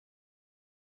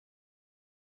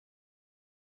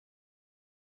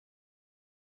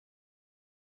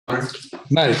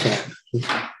Mighty fine.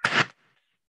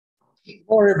 Good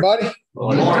morning, everybody.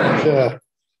 Good morning.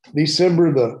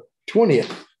 December the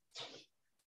 20th.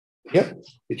 Yep,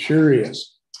 it sure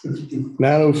is.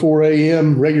 9:04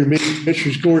 a.m. regular meeting,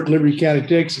 Commissioners Court, Liberty County,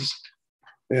 Texas.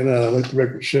 And let the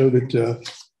record show that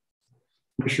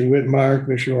Commissioner Whitmire,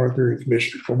 Commissioner Arthur, and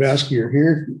Commissioner Kowalski are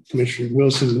here. Commissioner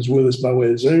Wilson is with us by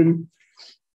way of Zoom.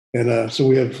 And so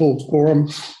we have a full quorum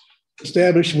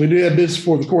established. And we do have business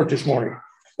for the court this morning.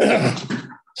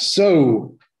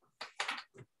 So,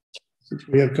 since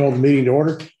we have called the meeting to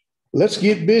order, let's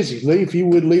get busy. Lee, if you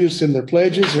would lead us in the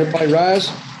pledges. Everybody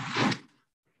rise.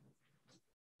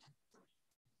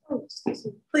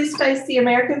 Please face the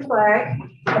American flag.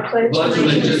 I pledge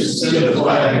allegiance to the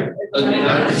flag of the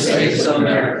United States of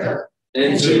America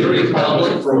and to the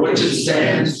republic for which it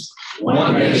stands,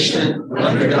 one nation,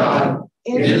 under God,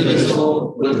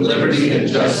 indivisible, with liberty and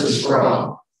justice for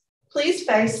all. Please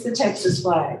face the Texas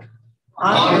flag.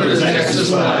 Honor the Texas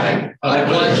flag. I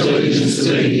pledge allegiance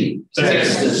to thee,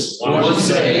 Texas, one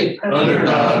state, under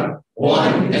God,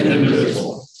 one and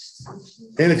indivisible.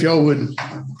 And if y'all would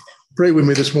pray with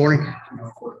me this morning.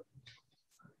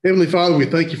 Heavenly Father, we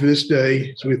thank you for this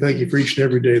day. So we thank you for each and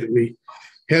every day that we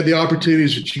had the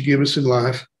opportunities that you give us in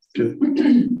life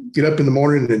to get up in the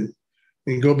morning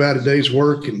and go about a day's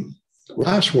work and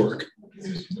life's work.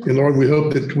 And Lord, we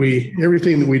hope that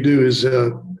everything that we do is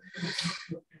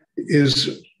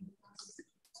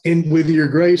in with your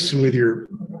grace and with your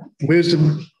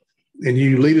wisdom, and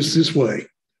you lead us this way.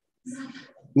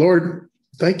 Lord,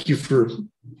 thank you for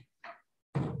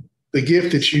the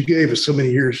gift that you gave us so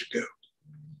many years ago.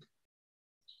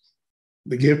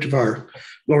 The gift of our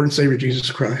Lord and Savior,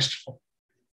 Jesus Christ.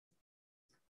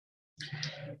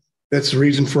 That's the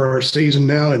reason for our season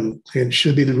now and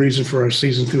should be the reason for our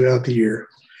season throughout the year.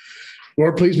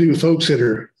 Lord, please be with folks that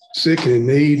are sick and in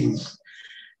need, and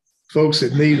folks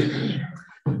that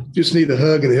just need a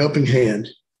hug and a helping hand.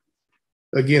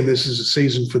 Again, this is a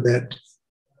season for that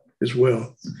as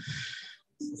well.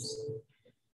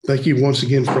 Thank you once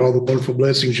again for all the wonderful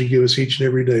blessings you give us each and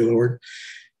every day, Lord.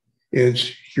 In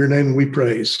your name we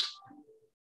praise.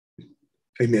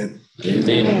 Amen.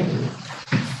 Amen.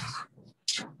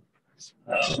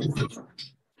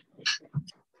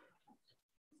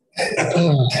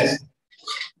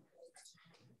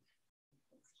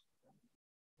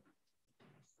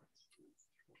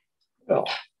 Well,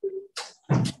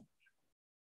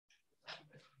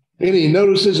 any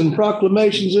notices and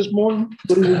proclamations this morning?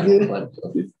 What did we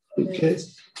get? Okay.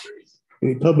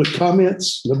 Any public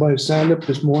comments? Nobody signed up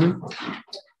this morning. All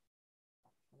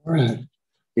right.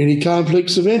 Any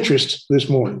conflicts of interest this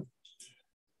morning?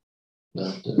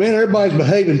 Man, everybody's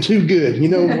behaving too good. You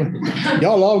know,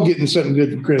 y'all all getting something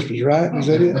good for Christmas, right? Is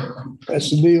that it?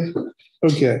 That's the deal?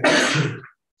 Okay.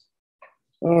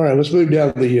 All right, let's move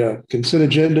down to the consent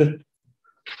agenda.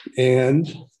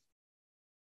 And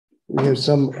we have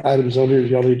some items on here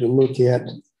y'all need to look at.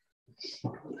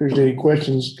 If there's any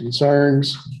questions,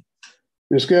 concerns,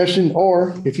 discussion,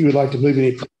 or if you would like to move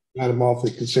any item off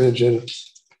the consent agenda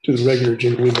to the regular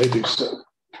agenda, we may do so.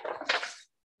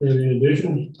 Any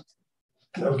additions?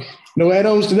 No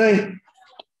add-ons today?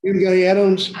 You got any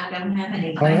add-ons? I don't have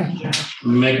any. Right.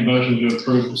 Make a motion to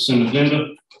approve the consent agenda.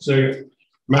 Second.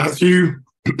 Matthew.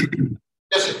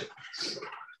 Yes, sir.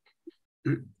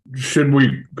 Should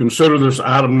we consider this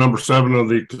item number 7 of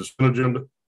the consent agenda?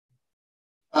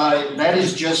 That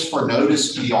is just for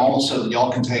notice to y'all, so that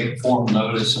y'all can take formal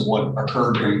notice of what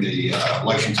occurred during the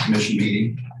Elections Commission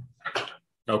meeting.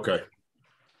 Okay.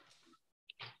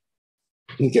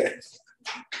 Okay.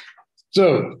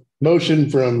 So, motion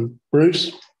from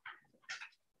Bruce,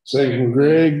 second from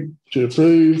Greg to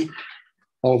approve.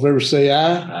 All in favor say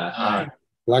aye. Aye.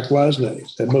 Likewise,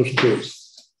 nays. That motion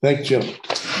carries. Thank you, gentlemen.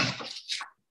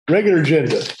 Regular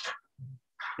agenda.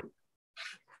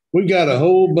 We got a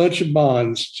whole bunch of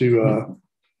bonds to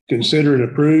consider and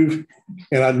approve.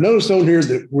 And I noticed on here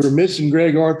that we're missing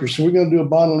Greg Arthur. So we're going to do a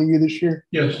bond on you this year?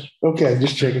 Yes. Okay,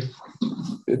 just checking.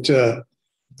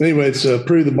 Anyway, it's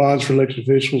approve the bonds for elected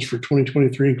officials for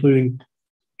 2023, including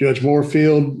Judge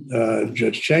Moorfield,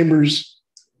 Judge Chambers,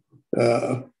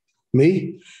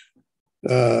 me,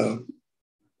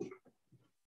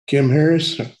 Kim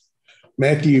Harris,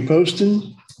 Matthew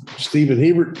Poston, Stephen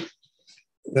Hebert,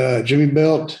 Jimmy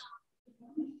Belt,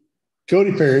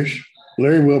 Cody Parrish,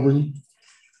 Larry Wilburn,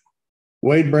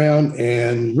 Wade Brown,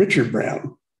 and Richard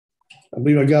Brown. I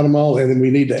believe I got them all, and then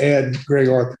we need to add Greg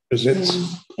Arthur because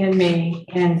it's and me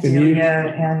and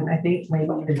Celia and I think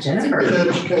maybe even Jennifer.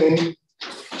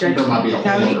 There might be a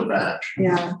whole other batch.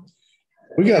 Yeah.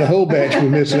 We got a whole batch we're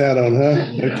missing out on,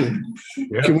 huh? Okay.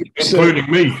 Yeah,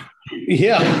 including me.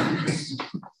 Yeah.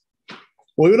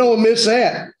 Well, we don't miss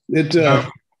that.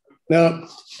 Now,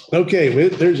 okay,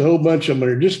 there's a whole bunch of them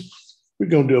that are we're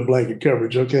going to do a blanket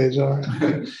coverage. Okay, it's all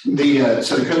right.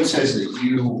 So the code says that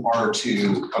you are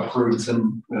to approve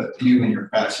them, you and your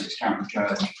capacity as county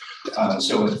judge.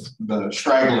 So if the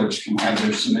stragglers can have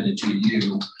theirs submitted to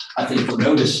you, I think for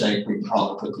notice sake, we can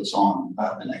probably put this on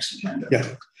the next agenda.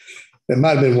 Yeah, that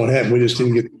might have been what happened. We just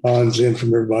didn't get the bonds in from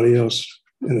everybody else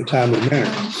in a timely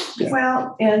manner. Yeah.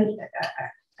 Well, and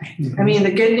I mean,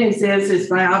 the good news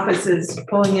is my office is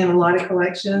pulling in a lot of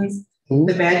collections.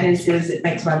 The bad news is it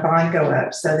makes my bond go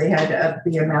up. So they had to up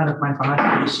the amount of my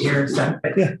bond this year. So,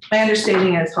 but yeah, my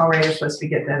understanding is Paul Ray is supposed to be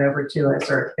getting that over to us,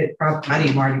 or it probably might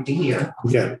even already be here.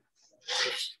 Yeah.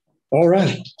 All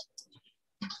right.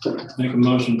 Make a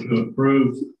motion to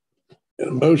approve. A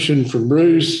motion from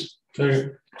Bruce,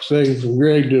 second from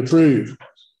Greg to approve.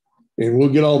 And we'll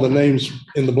get all the names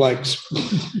in the blanks.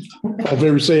 All in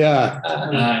favor, say aye.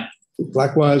 Aye.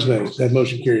 Likewise, nays. That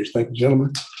motion carries. Thank you,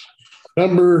 gentlemen.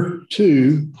 Number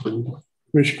 2, from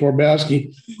Commissioner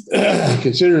Korbowski,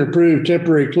 consider and approve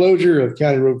temporary closure of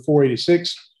County Road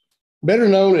 486, better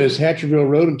known as Hatcherville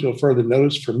Road, until further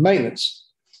notice for maintenance.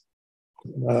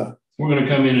 We're going to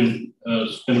come in and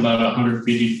spend about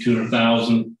 150 to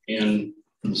 200,000 in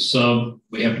the sub.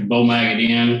 We have to bow mag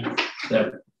it in.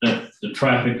 That the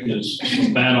traffic is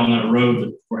so bad on that road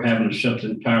that we're having to shut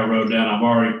the entire road down. I've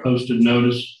already posted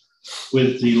notice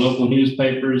with the local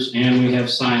newspapers, and we have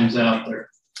signs out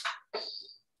there.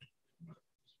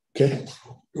 Okay.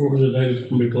 What was the date it's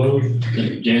going to be closed?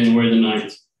 January the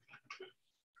 9th.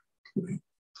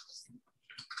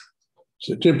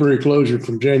 So temporary closure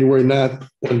from January 9th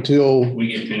until we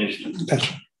get finished.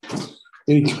 Gotcha.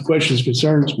 Any questions,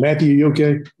 concerns? Matthew, you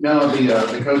okay? No,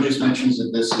 the code just mentions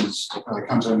that this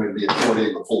comes under the authority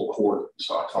of the full court.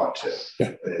 So I thought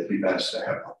it'd be best to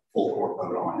have a full court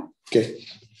vote on it. Okay.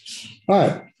 All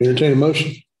right. Entertain a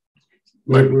motion.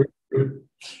 Make-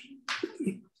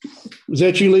 Was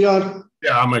that you, Leon?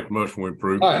 Yeah, I'll make a motion we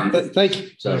approve. All right. Thank you.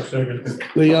 Second.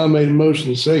 Leon made a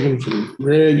motion, second from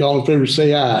Greg. All in favor,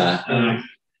 say aye. Aye.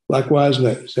 Likewise,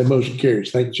 nays. That motion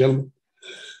carries. Thank you, gentlemen.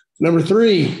 Number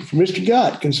 3, from Mr.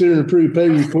 Gott, consider and approve pay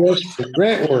request for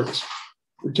grant works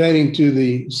pertaining to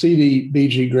the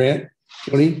CDBG grant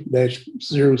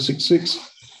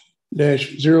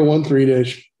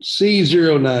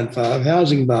 20-066-013-C095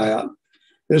 housing buyout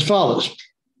as follows.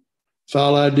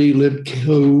 File ID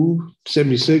Libco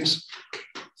 76,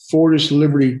 Fortis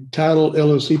Liberty Title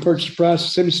LLC purchase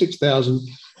price $76,000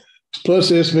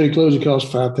 plus estimated closing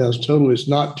cost $5,000. Total is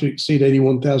not to exceed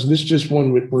 $81,000. This is just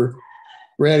one we're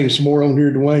adding some more on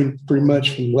here, Dwayne, pretty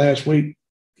much from last week.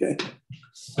 Okay.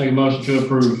 Make a motion to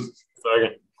approve.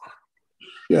 Second.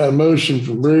 Got a motion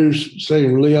from Bruce,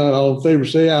 second from Leon. All in favor,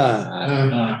 say aye.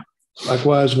 Aye.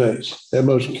 Likewise, nays. That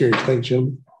motion carries. Thanks,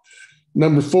 gentlemen.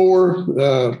 Number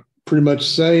 4, pretty much the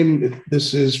same.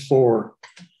 This is for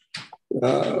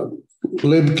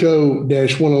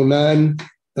Libco-109,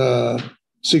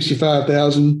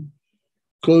 65,000.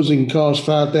 Closing cost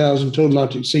 $5,000. Total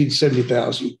not to exceed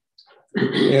 $70,000.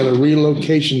 And a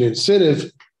relocation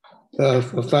incentive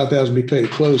of $5,000 be paid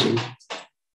at closing.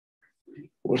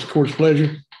 What's the court's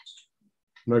pleasure?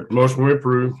 Make the motion we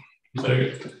approve.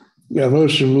 Second. Got a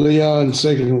motion from Leon,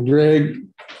 second from Greg.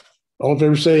 All in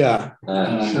favor, say aye.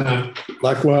 Aye.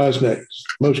 Likewise, nays.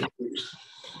 Motion carries.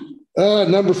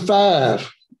 Number 5,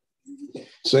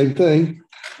 same thing.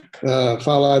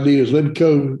 File ID is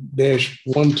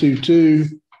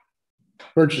Libco-122.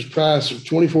 Purchase price of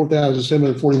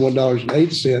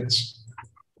 $24,741.08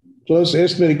 plus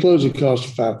estimated closing cost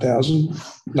of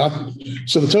 $5,000.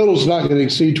 So the total is not going to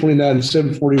exceed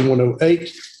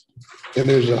 $29,741.08. And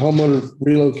there's a homeowner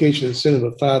relocation incentive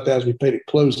of $5,000 be paid at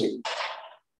closing.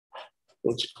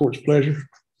 What's the court's pleasure?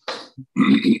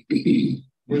 We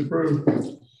approve.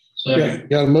 Second.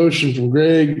 Got a motion from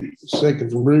Greg,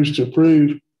 second from Bruce to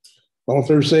approve. All in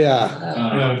favor, say aye.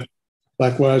 Aye.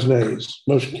 Likewise, nays.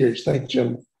 Motion carries. Thank you,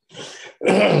 gentlemen.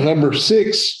 Number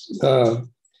 6, consider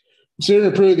and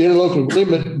approve the interlocal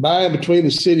agreement by and between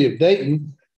the city of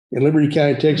Dayton and Liberty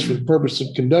County, Texas, for the purpose of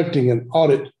conducting an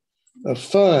audit of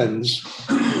funds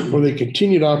for the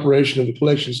continued operation of the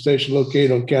collection station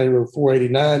located on County Road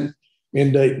 489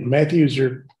 in Dayton. Matthew, is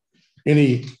there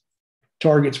any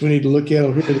targets we need to look at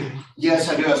on here? Yes,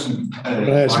 I do have some.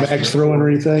 Has Max throwing or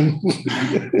anything?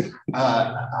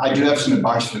 I do have some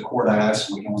advice for the court. I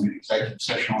asked we can only do executive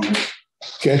session on this.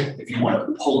 Okay. If you want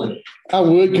to pull it. I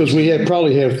would, because we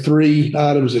probably have 3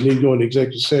 items that need to go into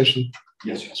executive session.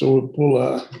 Yes, sir. So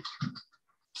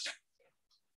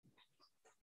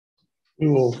we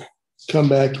will come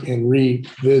back and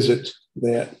revisit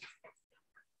that.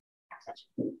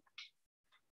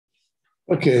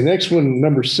 Okay, next one,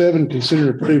 number 7, consider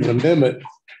approving amendment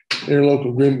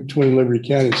interlocal agreement between Liberty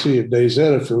County and City of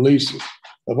DayZeta for lease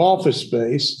of office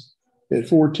space at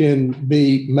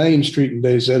 410B Main Street in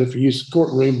DayZeta for use of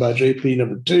courtroom by JP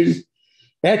number 2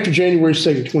 after January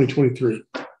 2nd, 2023.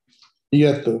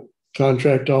 You got the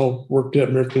contract all worked up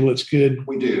and everything looks good?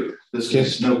 We do. This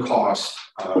is no cost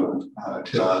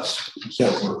to us.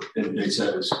 So we're in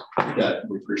DayZeta's debt.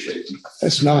 We appreciate it.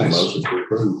 That's nice. Motion to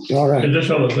approve. All right.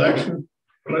 Additional section,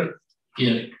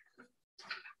 Yeah.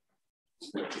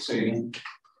 Say again?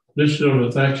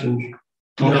 additional sections.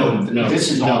 No,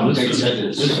 This is no, on this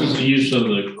DayZeta's. is the use of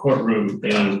the courtroom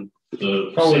and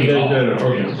the. Oh, city hall. DayZeta,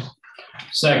 okay. Yeah.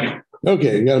 Second.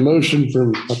 Okay, we got a motion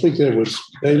from, I think that was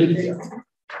David.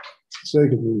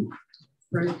 Second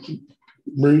from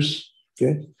Bruce.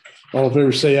 Okay. All in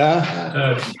favor, say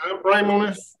aye. Frame on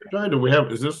this, Jay, do we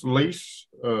have, is this lease?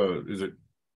 Is it?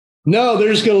 No,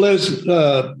 they're just gonna let us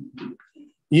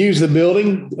use the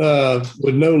building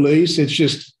with no lease. It's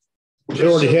just, they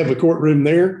already have a courtroom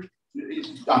there.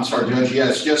 I'm sorry, Judge.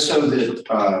 Yes, just so that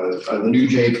the new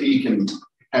JP can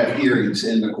have hearings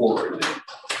in the courtroom.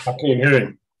 I can't hear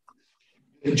him.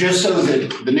 Just so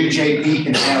that the new JP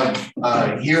can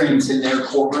have hearings in their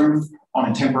courtroom on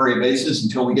a temporary basis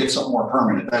until we get something more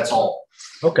permanent. That's all.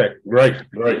 Okay, great.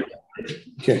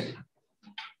 Okay.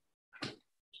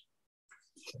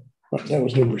 That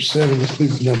was number 7. Let's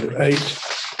move to number 8.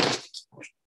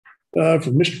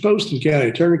 From Mr. Poston County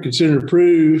Attorney, consider and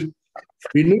approve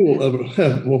renewal of,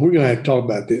 well, we're going to have to talk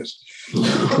about this.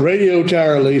 Radio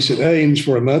tower lease at Ames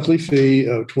for a monthly fee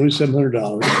of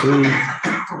 $2,700 through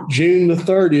June the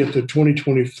 30th of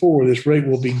 2024. This rate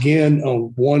will begin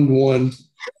on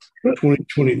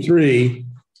 1/1/2023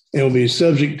 and will be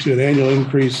subject to an annual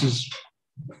increases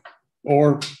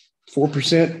or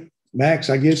 4% max,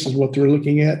 I guess, is what they're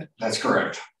looking at. That's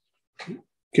correct.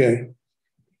 Okay.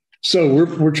 So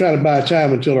we're trying to buy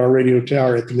time until our radio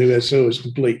tower at the new SO is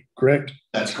complete, correct?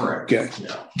 That's correct. Okay.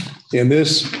 Yeah. And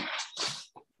this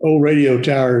old radio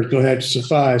tower is going to have to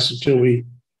suffice until we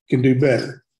can do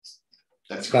better.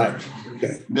 That's correct.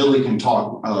 Okay. Billy can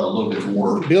talk a little bit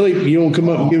more. Billy, you want to come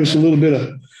up and give us a little bit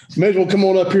of, may as well come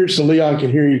on up here so Leon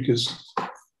can hear you because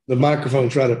the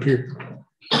microphone's right up here.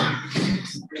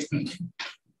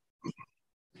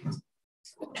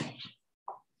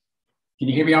 Can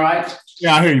you hear me all right?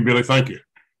 Yeah, I hear you, Billy. Thank you.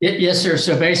 Yes, sir.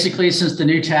 So basically, since the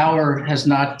new tower has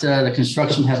not, the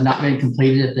construction has not been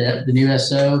completed at the new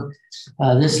SO,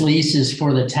 this lease is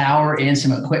for the tower and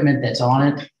some equipment that's on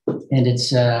it. And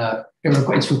it's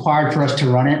required for us to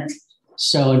run it.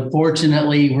 So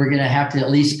unfortunately, we're going to have to at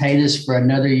least pay this for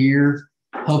another year.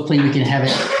 Hopefully we can have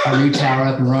our new tower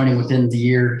up and running within the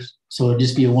year. So it'll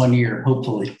just be a 1 year.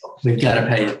 Hopefully we've got to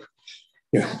pay it.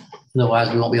 Yeah.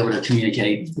 Otherwise we won't be able to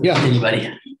communicate with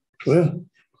anybody. Well,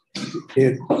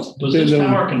 Was this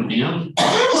tower condemned?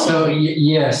 So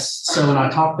yes. So when I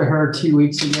talked to her 2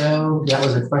 weeks ago, that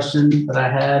was a question that I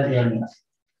had, and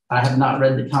I have not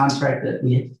read the contract that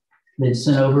they'd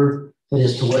sent over, but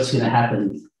as to what's going to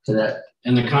happen to that.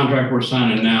 And the contract we're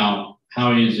signing now,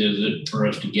 how easy is it for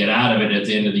us to get out of it at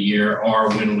the end of the year or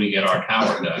when we get our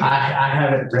tower done? I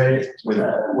haven't read it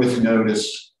With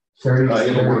notice. 30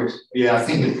 It'll work. Yeah, I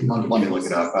think let me look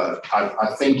it up.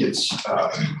 I think it's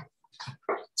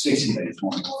 60 days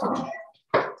more.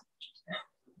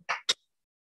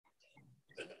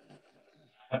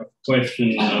 I have a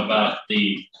question about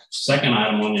the second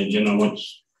item on the agenda,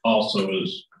 which also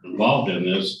is involved in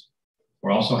this.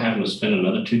 We're also having to spend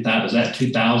another $2,000. Is that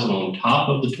 $2,000 on top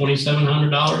of the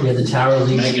 $2,700? Yeah, the tower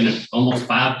lease. Making it almost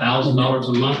 $5,000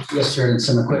 a month. Yes, sir, and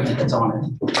some equipment that's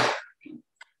on it.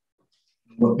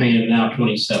 We're paying now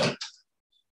 $27,000.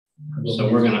 So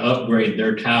we're going to upgrade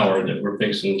their tower that we're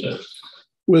fixing to.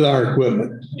 with our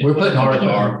equipment. We're putting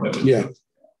our equipment. Yeah.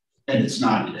 And it's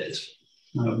 90 days.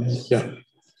 Yeah.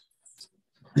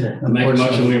 Yeah. I make a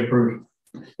motion, we approve.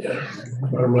 Yeah.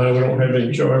 Bottom line, we don't have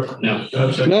any choice. No.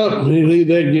 No, you leave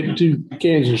that and get 2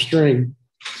 cans of string.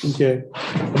 Okay.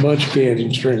 A bunch of cans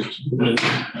and strings.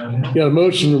 Got a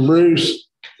motion from Bruce,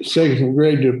 a second from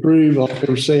Greg to approve. All in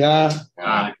favor say aye.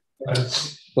 Aye.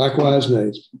 Likewise,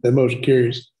 nays. That motion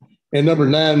carries. And number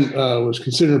 9 was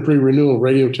consider approve renewal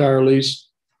radio tower lease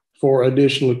for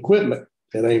additional equipment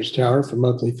at Ames Tower for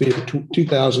monthly fee of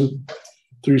 $2,000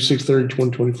 through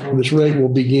 6/30/2024. This rate will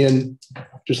begin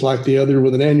just like the other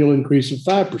with an annual increase of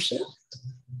 5%.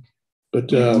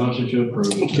 But Motion to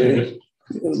approve. okay.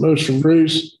 Got a motion from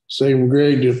Bruce, second from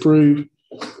Greg to approve.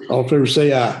 All in favor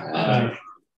say aye. Aye.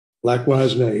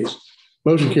 Likewise, nays.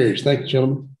 Motion carries. Thank you,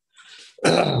 gentlemen.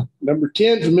 Number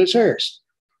 10 from Ms. Harris.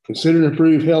 Consider and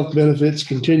approve health benefits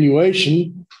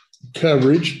continuation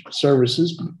coverage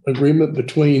services agreement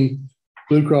between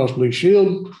Blue Cross Blue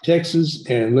Shield, Texas,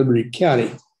 and Liberty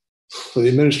County for the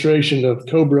administration of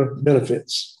COBRA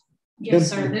benefits. Yes,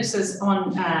 sir. This is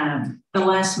on the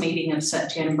last meeting of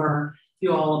September.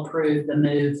 You all approved the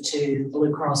move to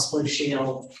Blue Cross Blue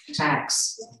Shield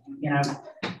tax,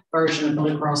 version of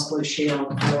Blue Cross Blue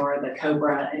Shield for the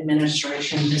COBRA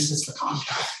administration. This is the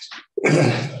contract.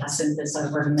 I sent this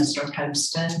over to Mr.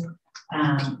 Poston,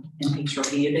 and he's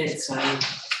reviewed it. So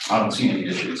I don't see any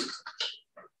issues.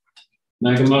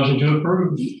 Make a motion to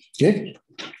approve. Okay.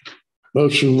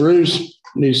 Motion, Bruce.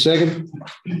 Need a second?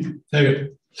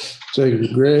 Second.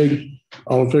 Second, Greg.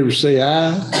 All in favor, say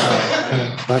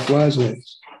aye. Likewise, nay.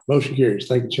 Motion carries.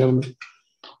 Thank you, gentlemen.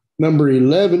 Number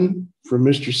 11 from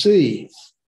Mr. C.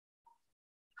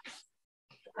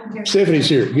 Stephanie's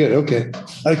here. Good. Okay.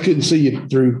 I couldn't see you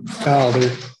through Kyle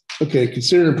there. Okay.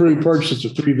 Consider and approve purchase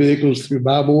of 3 vehicles through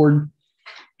buy board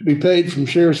to be paid from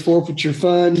Sheriff's Forfeiture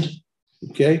Fund.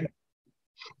 Okay.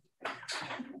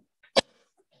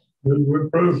 We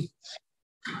approve.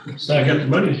 Second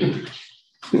money.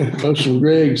 Motion from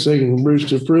Greg, second from Bruce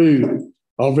to approve.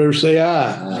 All in favor, say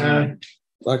aye. Aye.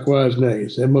 Likewise,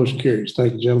 nays. That motion carries.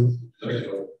 Thank you, gentlemen.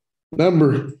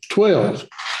 Number 12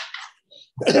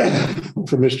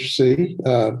 for Mr. C.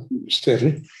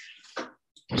 Stephanie.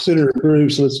 Consider and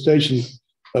approve solicitation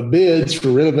of bids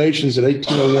for renovations at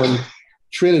 1801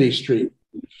 Trinity Street.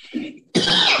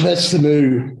 That's the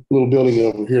new little building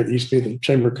over here that used to be the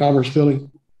Chamber of Commerce building.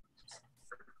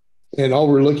 And all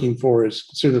we're looking for is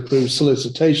consider approved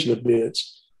solicitation of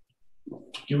bids.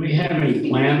 Do we have any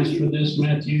plans for this,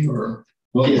 Matthew, or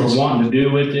what we're wanting to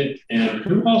do with it? And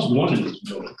who else wanted this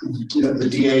building? The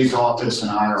DA's office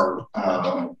and I are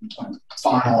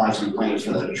finalizing plans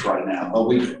for that right now. But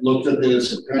we've looked at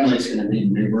this. Apparently, it's going to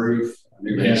need a new roof.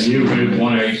 New roof,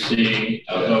 1 AC.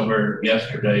 I was over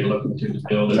yesterday looking through the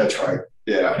building. That's right.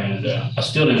 Yeah. And I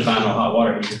still didn't find no hot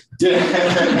water here. Yeah.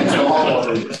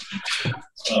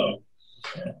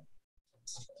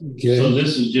 Okay. So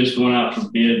this is just going out for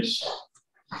bids.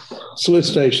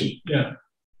 Solicitation. Yeah.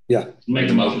 Yeah. Make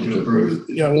a motion to approve.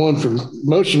 Got one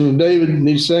motion from David.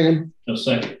 Need a second? A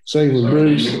second. Second from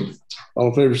Bruce. All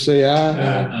in favor, say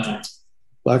aye. Aye.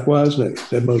 Likewise, nay.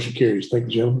 That motion carries. Thank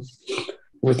you, gentlemen.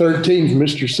 Number 13 from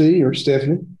Mr. C or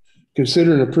Stephanie.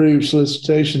 Consider and approve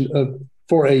solicitation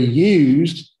for a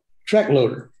used track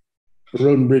loader for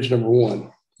Road and Bridge number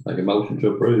 1. Make a motion to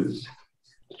approve.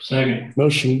 Second.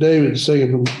 Motion from David,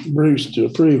 second from Bruce to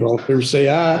approve. All in favor, say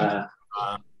aye.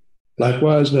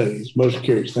 Likewise, nays. Motion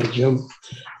carries. Thank you, gentlemen.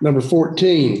 Number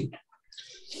 14.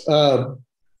 Tell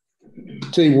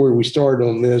you where we started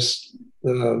on this.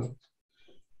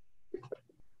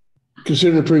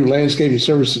 Consider and approve landscaping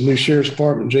services, new sheriff's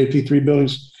department, JP3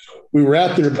 buildings. We were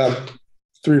out there about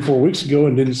 3 or 4 weeks ago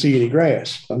and didn't see any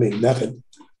grass. I mean, nothing.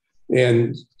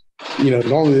 And,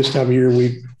 normally this time of year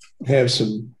we have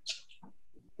some,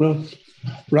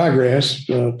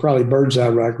 ryegrass, probably bird's eye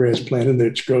ryegrass planted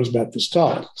that grows about this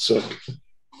tall. So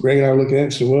Greg and I are looking at it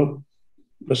and said, well,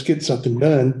 let's get something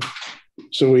done.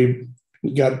 So we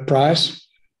got a price.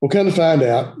 We'll kind of find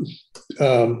out.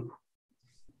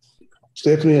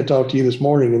 Stephanie, I talked to you this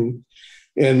morning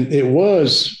and it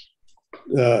was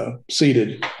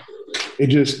seeded. It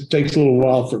just takes a little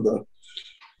while for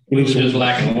It was just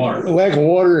lacking water. Lack of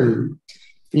water. And,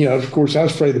 of course, I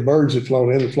was afraid the birds had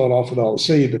flown in and flown off with all the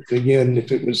seed. But again,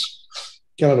 if it was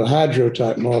kind of a hydro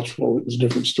type mulch, well, it was a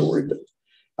different story. But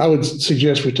I would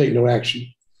suggest we take no action.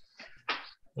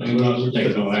 Take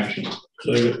no action.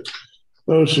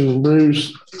 Motion,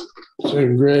 Bruce.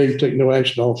 Second, Greg. Take no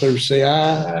action. All in favor, say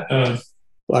aye.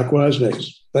 Likewise,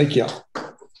 nays. Thank y'all.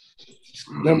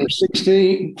 Number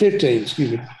 15,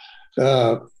 excuse me.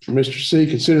 For Mr. C,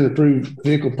 consider and approve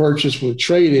vehicle purchase with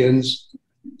trade-ins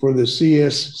for the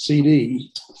CSCD.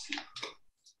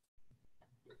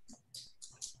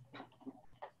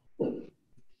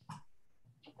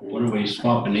 What are we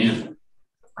swapping in?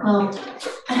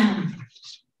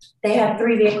 They have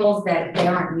 3 vehicles that they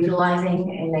aren't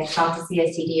utilizing, and they talked to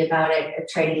CSCD about it,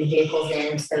 trading vehicles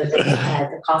in so that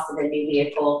the cost of the new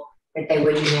vehicle that they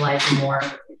would utilize more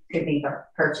could be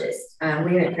purchased. We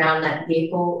haven't found that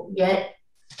vehicle yet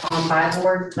on buy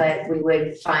board, but we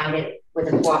would find it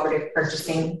with a cooperative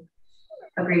purchasing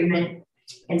agreement.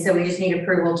 And so we just need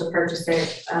approval to purchase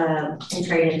it and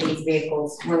trade in these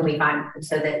vehicles when we find them,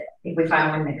 so that if we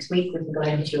find one next week, we can go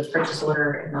ahead and issue a purchase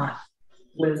order and not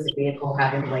lose the vehicle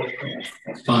having to wait for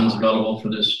this. Funds available for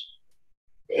this?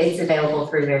 It's available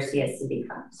through their CSCD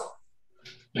funds.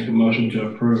 Make a motion to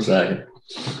approve. Second.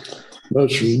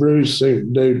 Motion, Bruce.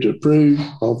 Second, Dave, to approve.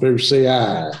 All in favor, say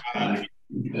aye. Aye.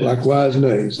 Likewise,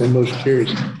 nays. That motion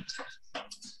carries.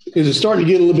 Is it starting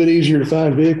to get a little bit easier to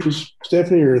find vehicles,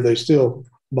 Stephanie, or are they still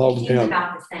bogged It's down?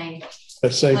 about the same.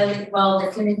 Let's say, Well,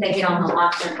 as soon as they get on the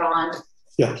lots, they're gone.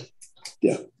 yeah.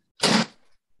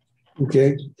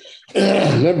 Okay.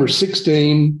 Number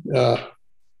 16,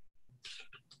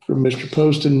 from Mr.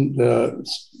 Poston,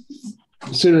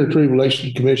 consider and approve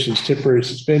election commission's temporary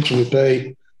suspension with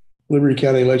pay, Liberty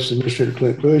County Election Administrator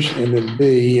Clint Bush, and then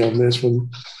B on this one,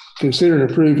 consider and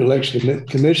approve election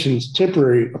commission's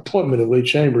temporary appointment of Lee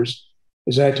Chambers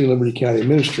as acting Liberty County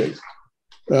Administrator.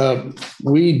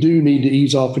 We do need to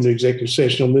ease off into executive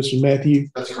session on this one, Matthew.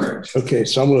 That's correct. Okay,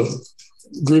 so I'm going to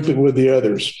group it with the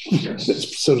others,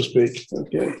 so to speak.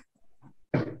 Okay.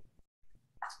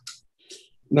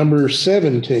 Number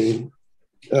 17,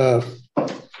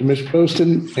 Mr.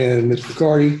 Poston and Mr.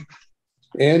 Carty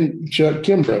and Chuck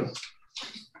Kimbrough.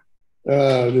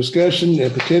 Discussion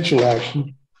and potential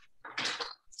action.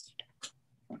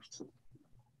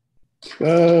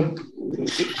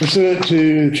 Pursuant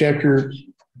to chapter,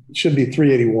 should be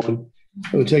 381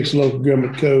 of the Texas Local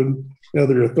Government Code and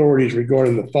other authorities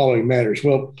regarding the following matters.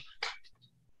 Well,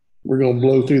 we're going to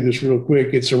blow through this real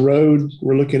quick. It's a road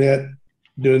we're looking at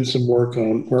doing some work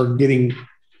on. We're getting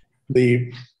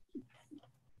the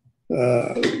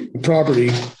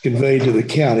property conveyed to the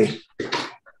county.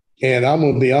 And I'm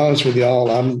going to be honest with y'all,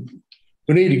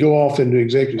 we need to go off into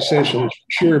executive session, for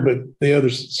sure, but the other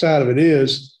side of it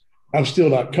is I'm still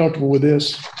not comfortable with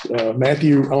this.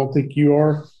 Matthew, I don't think you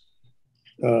are.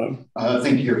 I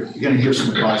think you're going to hear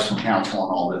some advice from counsel on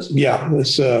all this. Yeah,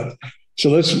 so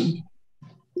let's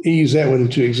ease that one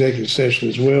into executive session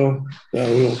as well.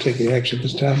 We won't take any action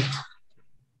this time.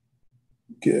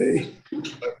 Okay.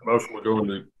 Motion to go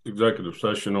into executive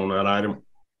session on that item.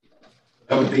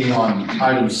 That would be on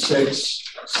item 6,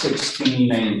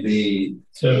 16, and the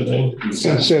 17.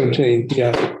 17,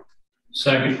 yeah.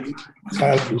 Second.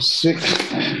 Item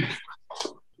 6.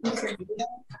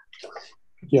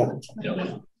 Yeah.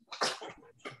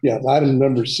 Yeah, item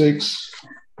number 6,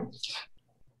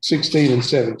 16, and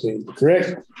 17,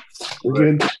 correct? We're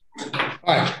good? All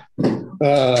right.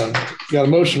 Got a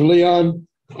motion from Leon.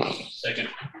 Second.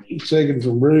 Second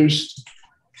from Bruce.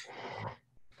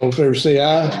 All in favor, say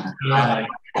aye. Aye.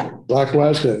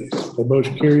 Likewise, the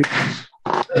motion carried.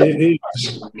 It is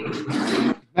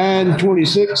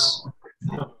 9:26.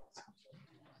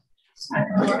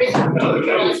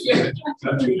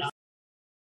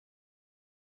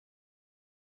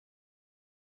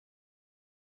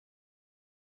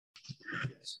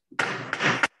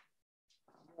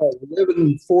 Right,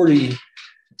 11:40.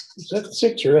 Is that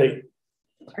 6 or 8?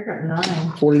 I got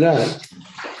 9. 49.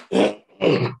 Get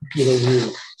over here.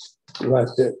 Write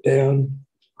that down.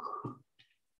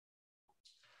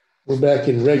 We're back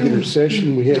in regular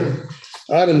session. We had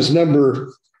items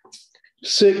number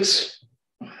 6.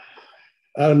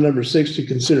 Item number 6 to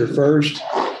consider first.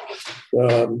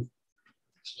 What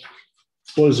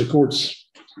is the court's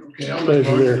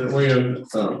pleasure there? We have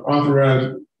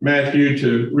authorized Matthew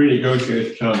to renegotiate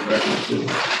the contract with the city.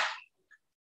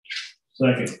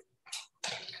 Second.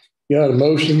 Got a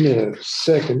motion and a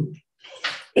second.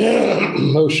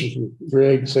 Motion from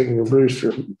Greg, second from Bruce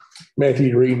for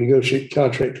Matthew to renegotiate the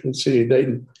contract between the city of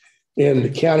Dayton and the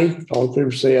county. All in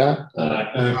favor, say aye.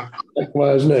 Aye.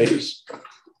 Likewise, nays.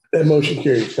 That motion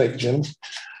carries. Thank you, gentlemen.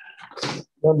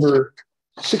 Number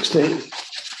 16.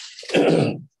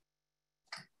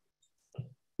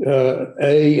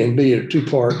 A and B are 2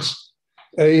 parts.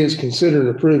 A is consider and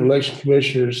approve election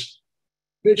commission's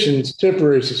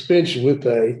temporary suspension with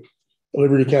pay,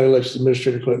 Liberty County Election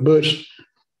Administrator Clint Bush.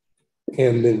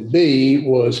 And then B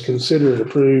was consider and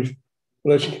approve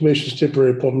election commission's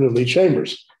temporary appointment of Lee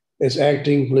Chambers as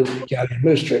acting Liberty County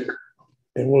Administrator.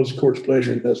 And what is the court's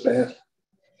pleasure in this behalf?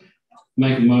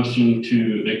 Make a motion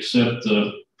to accept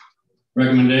the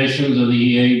recommendations of the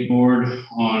EA board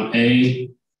on A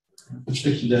For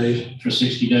 60 days. for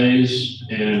 60 days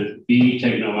and B,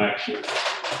 take no action.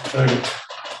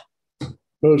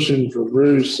 Motion for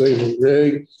Bruce, second from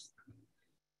Greg.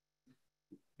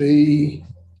 B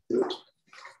and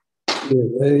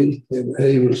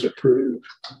A was approved.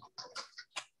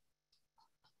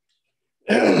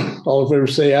 All in favor,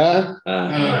 say aye.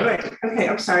 Wait, okay,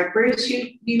 I'm sorry. Bruce,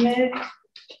 you moved?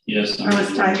 Yes. I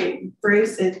was typing.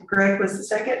 Bruce, and Greg was the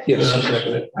second? Yes.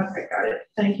 Okay, got it.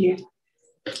 Thank you.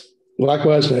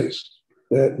 Likewise, nays.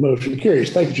 That motion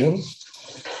carries. Thank you, gentlemen.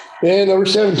 And number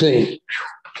 17,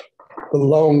 the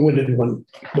long-winded one,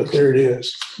 but there it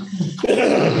is.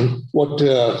 What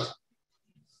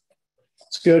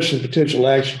discussion of potential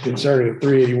action concerning a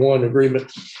 381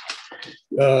 agreement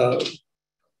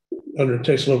under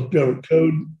Texas Local Government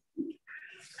Code.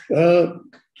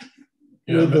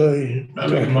 with a. I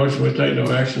make a motion, we take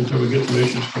no action until we get the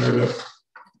issues cleared up.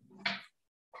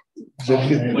 Is that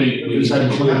good? We Does that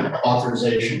include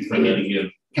authorization for need to the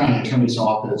give. county attorney's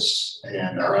office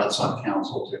and our outside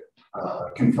counsel to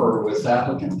confer with the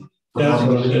applicant? That's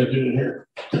what I said in here.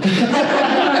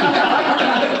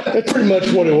 That's pretty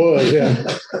much what it was, yeah.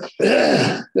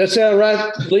 That sound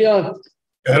right, Leon?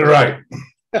 That's right.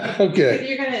 Okay.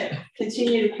 You're gonna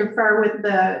continue to confer with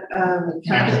the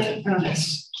company?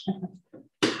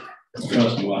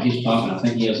 Trust me, while he's talking, I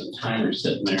think he has a timer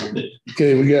sitting there, but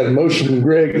Okay, we got a motion from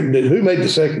Greg. Who made the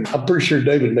second? I'm pretty sure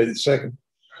David made the second.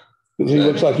 He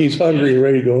looks like he's hungry and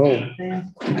ready to go home.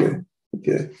 Okay,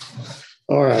 okay.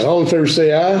 All right, all in favor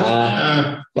say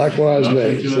aye. Likewise,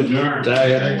 nay. To adjourn.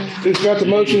 Who's got the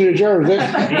motion to adjourn? Is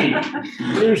that-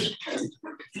 Here's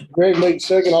Greg made the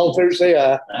second, all in favor say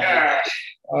aye.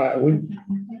 All right, we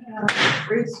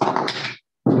Bruce?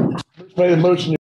 made a motion